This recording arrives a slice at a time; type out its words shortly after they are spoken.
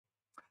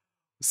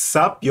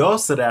Sup, yo,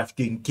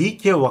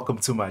 s.a.geek here. Welcome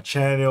to my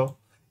channel.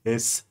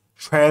 It's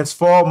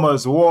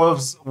Transformers War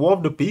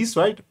of the Beast,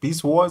 right?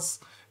 Beast Wars.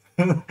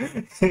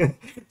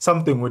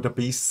 Something with the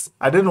Beast.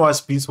 I didn't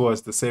watch Beast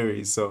Wars, the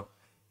series, so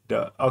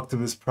the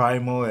Optimus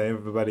Primal and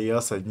everybody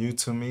else are new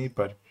to me,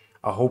 but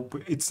I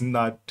hope it's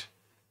not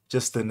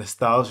just a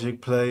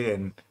nostalgic play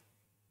and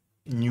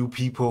new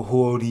people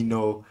who only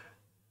know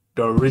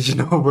the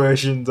original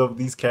versions of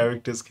these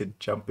characters can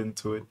jump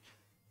into it.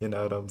 You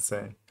know what I'm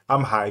saying?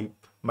 I'm hype.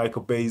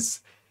 Michael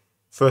Bay's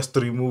first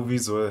three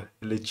movies were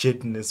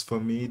legitness for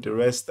me. The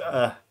rest,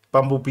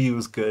 Bumblebee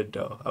was good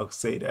though. I'll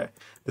say that.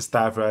 Let's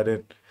dive right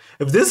in.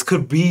 If this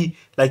could be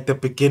like the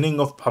beginning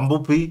of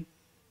Bumblebee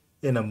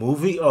in a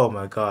movie, oh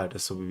my god,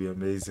 this would be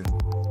amazing.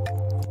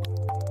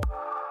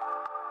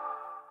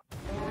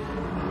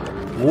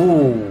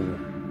 Ooh.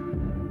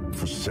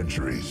 For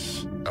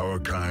centuries, our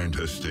kind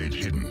has stayed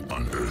hidden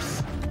on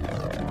Earth.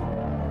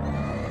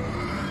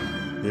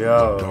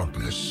 Yo.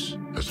 Darkness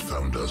has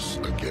found us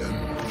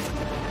again.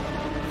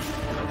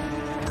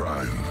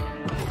 Prime.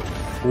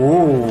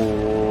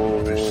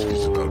 Ooh. This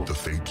is about the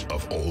fate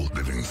of all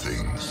living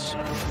things.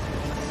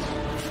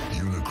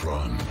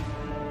 Unicron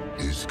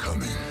is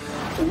coming.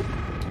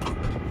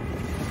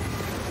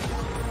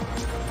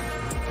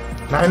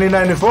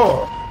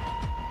 1994.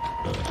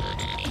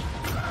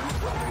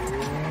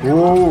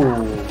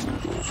 Ooh.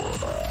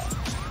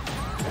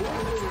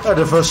 Oh,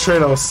 the first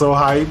trailer was so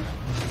hype.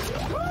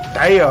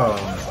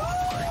 Damn.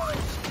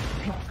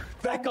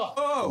 Back up.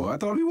 Oh, I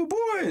thought we were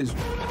boys.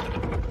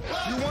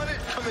 You want it?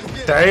 Come and get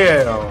it.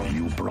 Damn.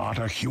 You brought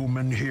a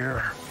human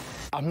here.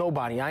 I'm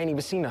nobody. I ain't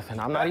even seen nothing.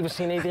 I'm not even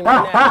seeing anything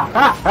right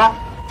now.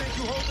 Think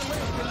you hold the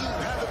lane and you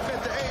have a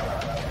fence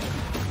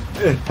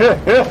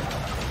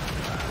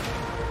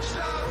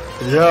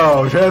to aim.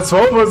 Yo,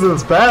 Transformers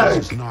is back.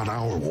 It's not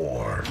our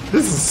war.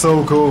 This is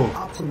so cool.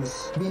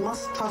 Optimus, we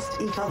must trust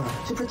each other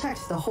to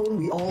protect the home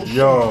we all share.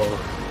 Yo.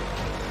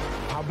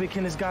 How big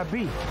can this guy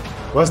be?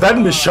 Was that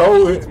in the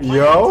show?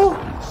 Yo?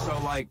 So,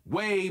 like,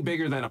 way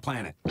bigger than a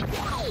planet.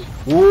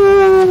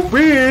 Ooh,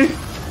 me.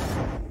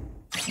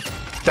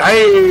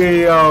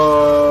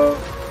 Damn.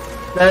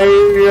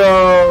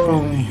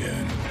 Damn. In the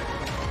end,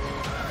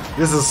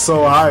 This is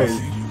so high.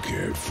 everything you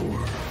cared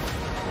for.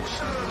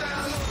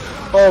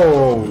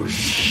 Oh,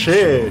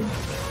 shit.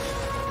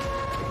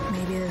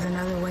 Maybe there's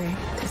another way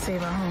to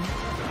save our home.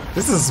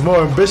 This is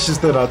more ambitious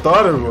than I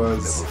thought it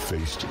was. Never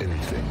faced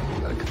anything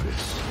like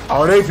this.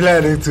 Are they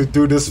planning to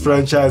do this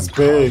franchise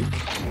big?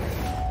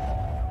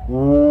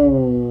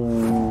 Ooh.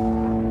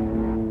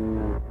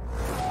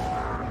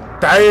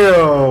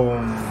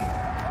 Damn.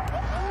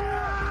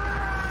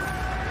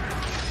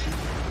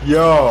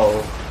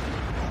 Yo.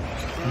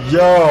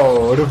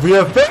 Yo, the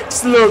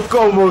VFX look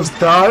almost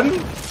done.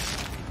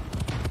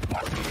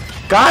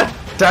 God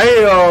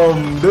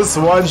damn, this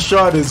one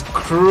shot is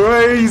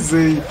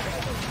crazy.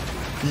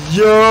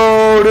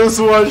 Yo, this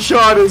one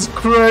shot is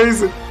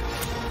crazy.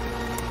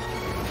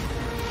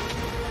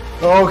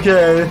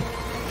 Okay.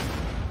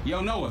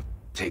 Yo, Noah,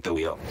 take the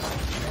wheel.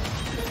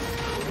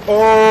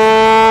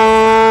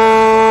 Oh!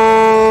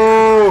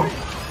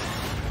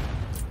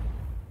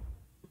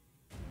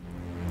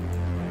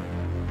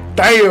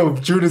 Damn,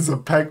 June is a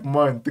packed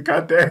month.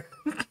 Goddamn.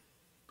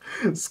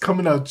 It's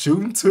coming out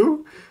June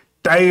too?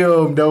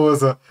 Damn, that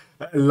was a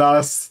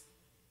last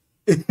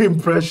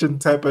impression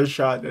type of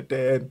shot at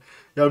the end.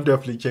 Yeah, I'm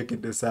definitely checking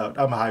this out.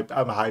 I'm hyped.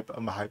 I'm hyped.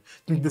 I'm hyped.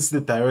 I think this is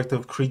the director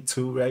of Creed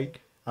 2, right?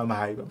 I'm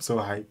hyped. I'm so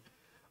hyped.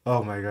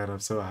 Oh my god,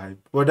 I'm so hyped.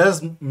 Well,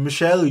 that's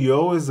Michelle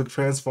Yeoh is a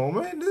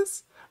Transformer in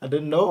this? I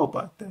didn't know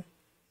about that.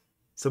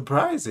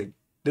 Surprising.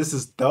 This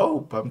is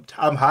dope.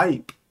 I'm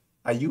hype.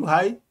 Are you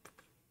hype?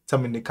 Tell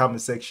me in the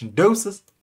comment section. Doses.